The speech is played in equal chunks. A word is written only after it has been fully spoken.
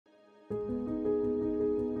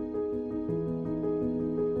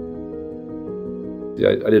Yeah,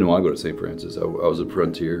 I didn't want to go to St. Francis. I was at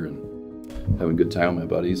Frontier and having a good time with my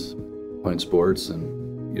buddies, playing sports,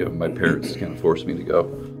 and my parents kind of forced me to go.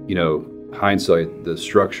 Hindsight, the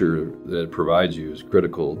structure that it provides you is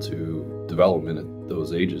critical to development at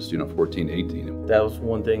those ages, 14, 18. That was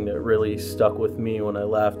one thing that really stuck with me when I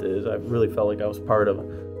left, is I really felt like I was part of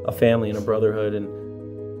a family and a brotherhood.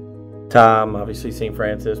 And Tom, obviously St.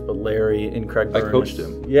 Francis, but Larry and Craig Burns. I coached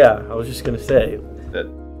him. Yeah, I was just going to say.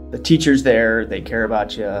 The teachers there, they care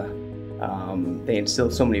about you. They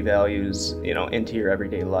instill so many values, into your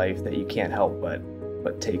everyday life that you can't help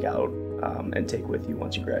but take out and take with you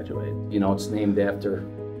once you graduate. It's named after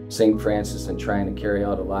St. Francis and trying to carry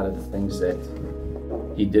out a lot of the things that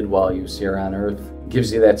he did while he was here on earth. It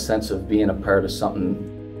gives you that sense of being a part of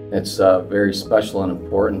something that's very special and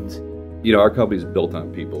important. Our company's built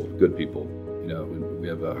on people, good people. We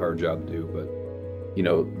have a hard job to do, but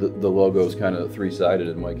the logo is kind of three-sided,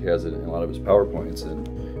 and Mike has it in a lot of his PowerPoints. And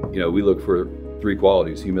we look for three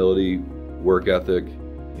qualities: humility, work ethic,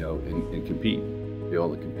 and compete. Be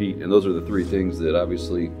able to compete, and those are the three things that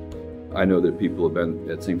obviously I know that people have been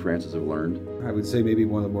at St. Francis have learned. I would say maybe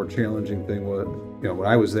one of the more challenging thing was, when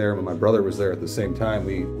I was there, when my brother was there at the same time,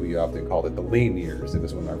 we often called it the lean years. It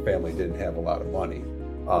was when our family didn't have a lot of money.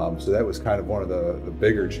 So that was kind of one of the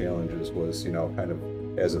bigger challenges was, kind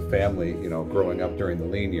of as a family, growing up during the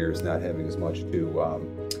lean years, not having as much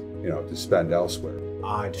to spend elsewhere.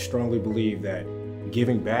 I strongly believe that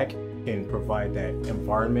giving back can provide that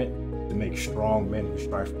environment to make strong men who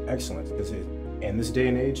strive for excellence. Because in this day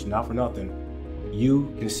and age, not for nothing,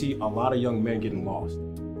 you can see a lot of young men getting lost.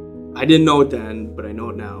 I didn't know it then, but I know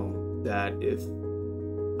it now, that if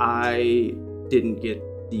I didn't get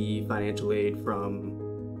the financial aid from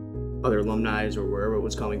other alumni or wherever it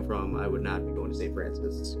was coming from, I would not be going to St.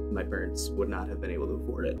 Francis. My parents would not have been able to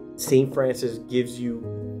afford it. St. Francis gives you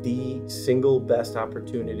the single best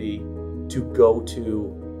opportunity to go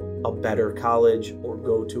to a better college or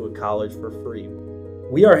go to a college for free.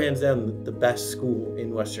 We are hands down the best school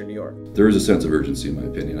in Western New York. There is a sense of urgency, in my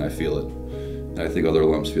opinion. I feel it, and I think other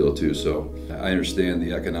alums feel it too. So I understand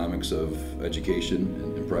the economics of education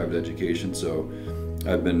and private education. So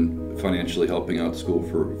I've been financially helping out the school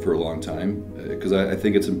for a long time, because I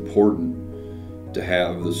think it's important to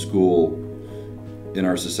have the school in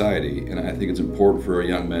our society, and I think it's important for our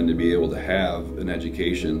young men to be able to have an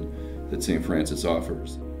education that St. Francis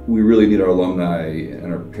offers. We really need our alumni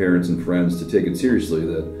and our parents and friends to take it seriously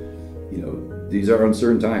that, these are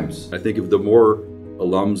uncertain times. I think if the more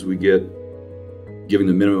alums we get giving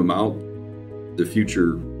the minimum amount, the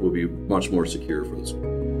future will be much more secure for the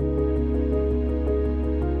school.